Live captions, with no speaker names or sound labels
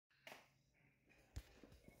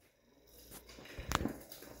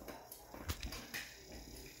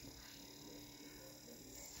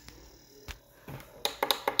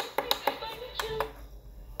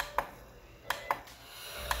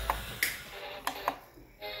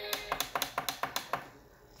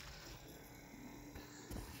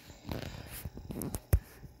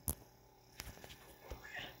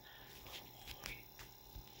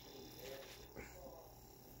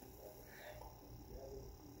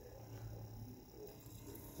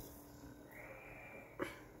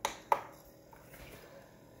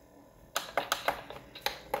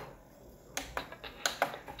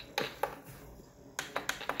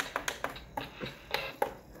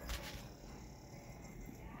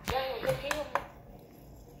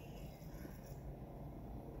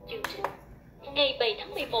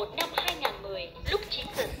11 năm 2010, lúc 9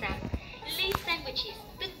 giờ sáng, Lee Sandwiches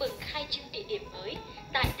tưng bừng khai trương địa điểm mới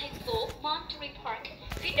tại thành phố Monterey Park,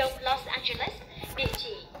 phía đông Los Angeles, địa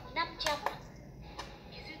chỉ 500.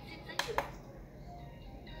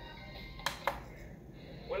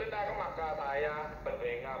 Linda có mặt tại bệnh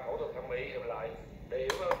viện phẫu thuật thẩm mỹ Hiệp Lợi để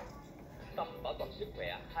hiểu hơn. Tâm bảo toàn sức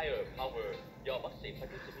khỏe Higher Power do bác sĩ Phan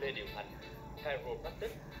Thị Xuân Lê điều hành.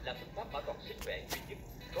 Chiropractic là phương pháp bảo toàn sức khỏe duy nhất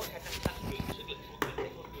có khả năng tăng cường sức lực của cơ thể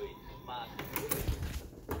con người mà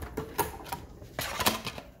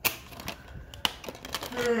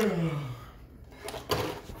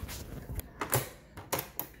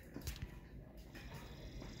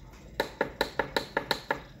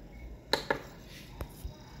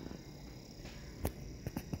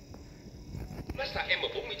Massage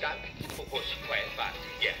M48 giúp phục hồi sức khỏe và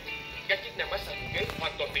thư giãn. Các chức năng massage ghế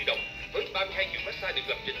hoàn toàn tự động với 32 giường massage được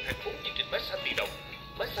lập trình thành 4 chương trình massage tự động.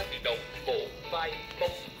 Massage tự động cổ, vai,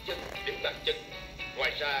 mông, chân đến bàn chân.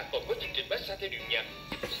 Ngoài ra còn có chương trình massage theo điệu nhạc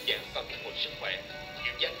giúp thư giãn và phục hồi sức khỏe.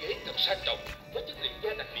 Kiểu dáng ghế thật sang trọng với chất liệu da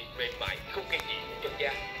đặc biệt mềm mại, không gây dị ứng cho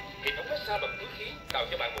da. Hệ thống massage bằng túi khí tạo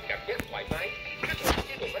cho bạn một cảm giác thoải mái. Kết hợp với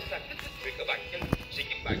chế độ massage kích thích huyệt ở bàn chân sẽ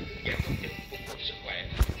giúp bạn thư giãn trong chân, phục hồi sức khỏe.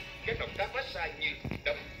 Các động tác massage như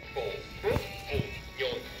đấm, cổ, vuốt, vùng,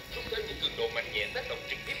 nhồi giúp tới những cường độ mạnh nhẹ tác động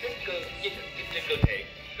trực tiếp đến cơ, dây thần kinh trên cơ thể,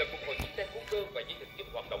 làm phục hồi chức năng của cơ và dây thần kinh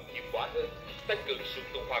hoạt động hiệu quả hơn, tăng cường sự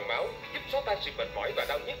tuần hoàn máu, giúp xóa tan sự mệt mỏi và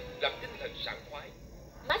đau nhức, làm tinh thần sảng khoái.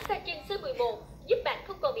 Massage chân C11 giúp bạn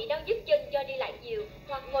không còn bị đau nhức chân do đi lại nhiều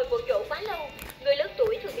hoặc ngồi một chỗ quá lâu. Người lớn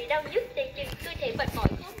tuổi thường bị đau nhức tay chân, cơ thể mệt mỏi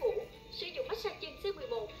khó ngủ. Sử dụng massage chân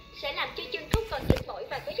C11 sẽ làm cho chân không còn nhức mỏi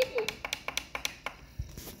và có giấc ngủ.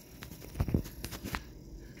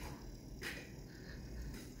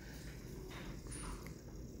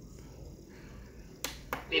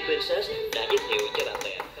 The Princess đã giới thiệu cho bạn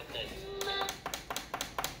bè khắp nơi.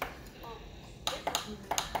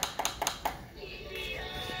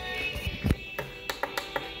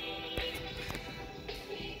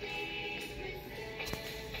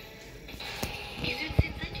 Mỹ Duyên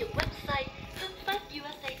xin giới thiệu website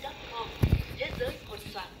hưng-phát-usa.com, thế giới hột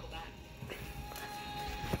xoàn của bạn.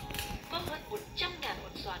 Có hơn 100.000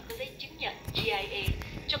 hột xoàn có giấy chứng nhận GIA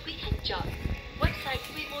cho quý khách chọn. Website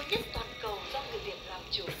quy mô nhất toàn cầu do người Việt làm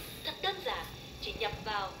chủ. Thật đơn giản, chỉ nhập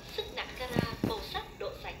vào sức nặng carat, màu sắc, độ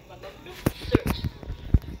sạch và bấm nút Search.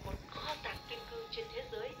 Một kho tàng kim cương trên thế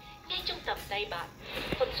giới ngay trong tầm tay bạn.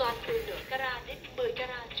 Hột xoàn từ nửa carat đến 10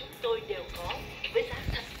 carat chúng tôi đều có với giá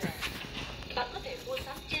thật rẻ. Bạn có thể mua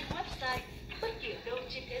sắm trên website bất kỳ đâu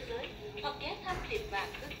trên thế giới hoặc ghé thăm tiệm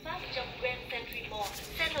vàng Hưng Phát trong Grand Century Mall,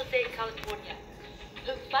 San Jose, California.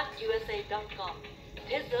 hưng-phát-usa.com,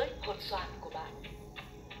 thế giới hột xoàn của bạn.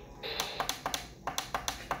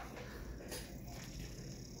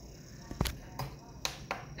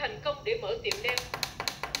 Thành công để mở tiệm nail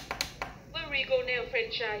với Rigo Nail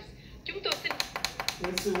Franchise, chúng tôi xin.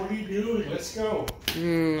 Winston, what are you doing? Let's go.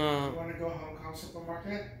 You want to go Hong Kong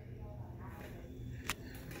supermarket?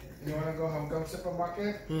 You want to go Hong Kong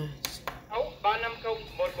supermarket?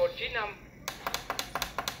 350-1195.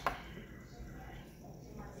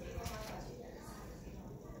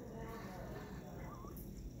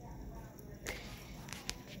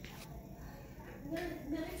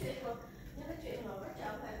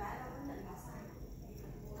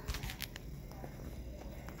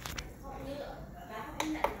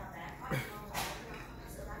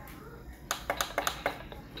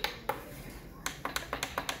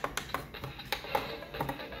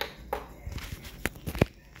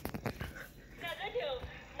 Giới thiệu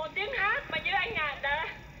một tiếng hát mà như anh Ngạn đã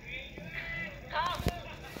không,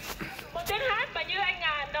 một tiếng hát mà như anh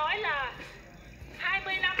Ngạn nói là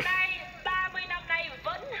 20 năm nay, 30 năm nay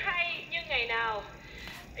vẫn hay như ngày nào.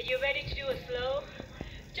 Are you ready to do a slow?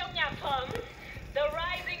 Trong nhạc phẩm The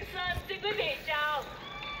Rising Sun, xin quý vị chào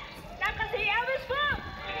nam ca sĩ Elvis Phương.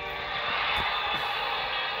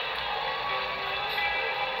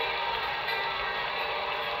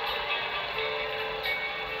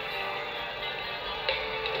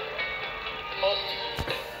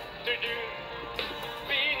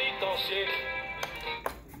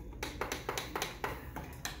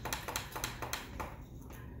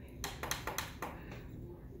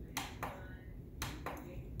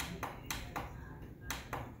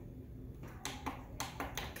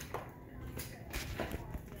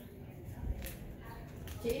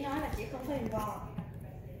 Chị nói là chị không có involve.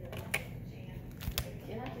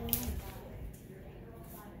 Chị nói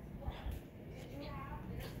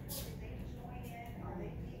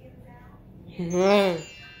chưa?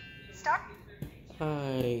 Start.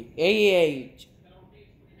 88.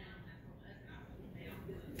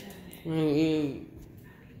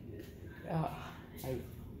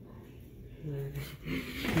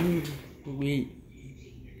 bị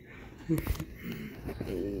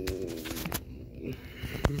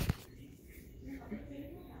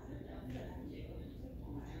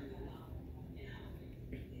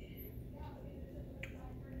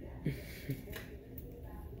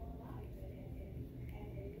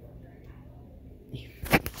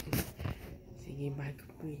sige bye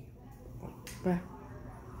kapi ba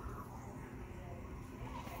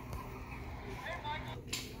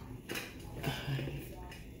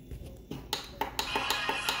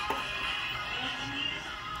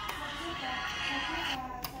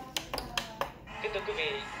Kính thưa quý vị,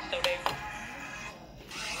 sau đây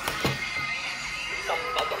xong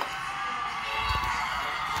bảo thuật.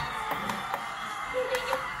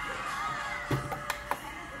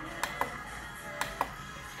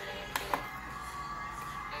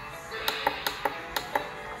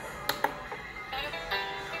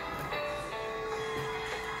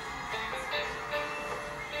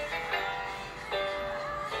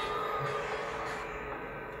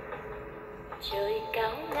 Trời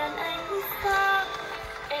cao ngàn ánh sao,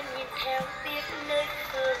 em nhìn theo biết nơi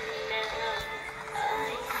phương nào,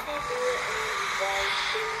 ai sẽ đưa em vào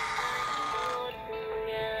tình ai ngọt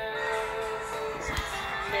ngào.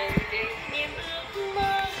 Này đây niềm ước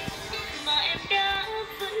mơ mà em đã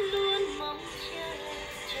vẫn luôn mong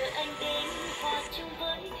chờ anh đến hòa chung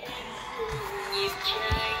với em cùng nhịp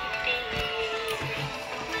trái tim.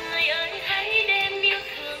 Người ơi hãy đem yêu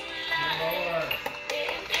thương lại để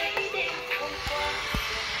em thấy đêm không qua,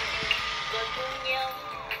 và cùng nhau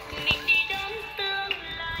mình đi đón tương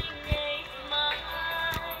lai ngày mai.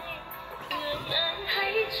 Người ơi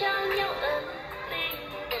hãy trao nhau ân tình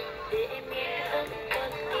để em nghe ấm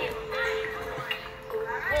con tim mình, cùng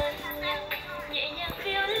với nhau nhẹ nhàng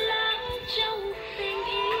phiêu lãng trong tình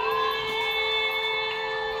yêu.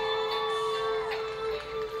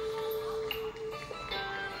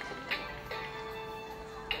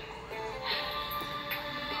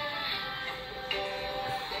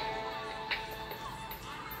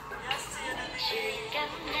 Trời cao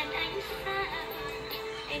ngàn ánh sao,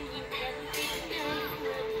 em nhìn theo tiếng nơi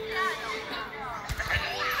phương nào,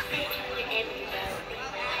 sẽ đưa em vào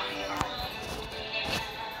tình ai.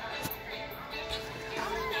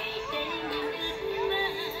 Ngày đây niềm ước mơ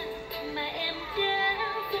mà em đã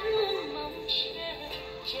vẫn luôn mong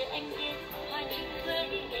chờ anh đến hòa chung với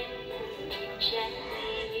em cùng trái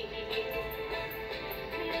tim.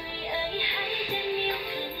 Người ơi hãy đem yêu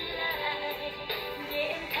thương lại để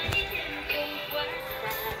em thấy đêm không quá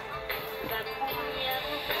xa, và cùng nhau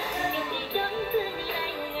mình đi đón tương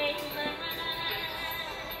lai ngày mai.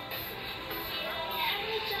 Người ơi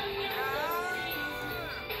hãy trao nhau ân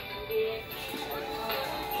tình để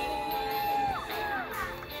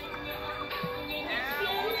nhẹ nhàng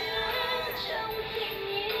phiêu lãng trong tình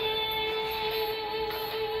yêu.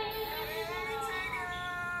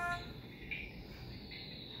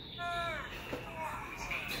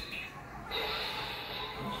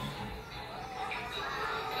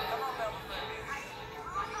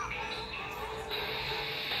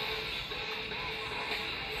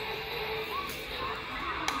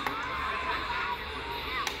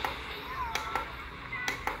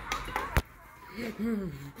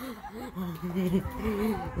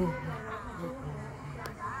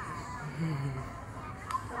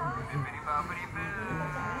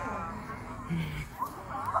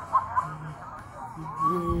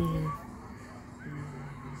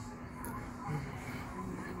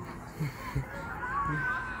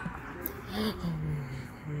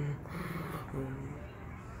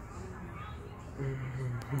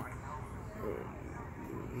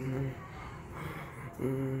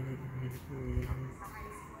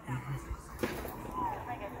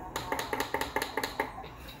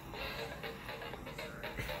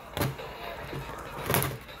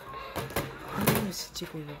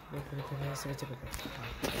 찍고 이거 그렇게 해서 찍어봐.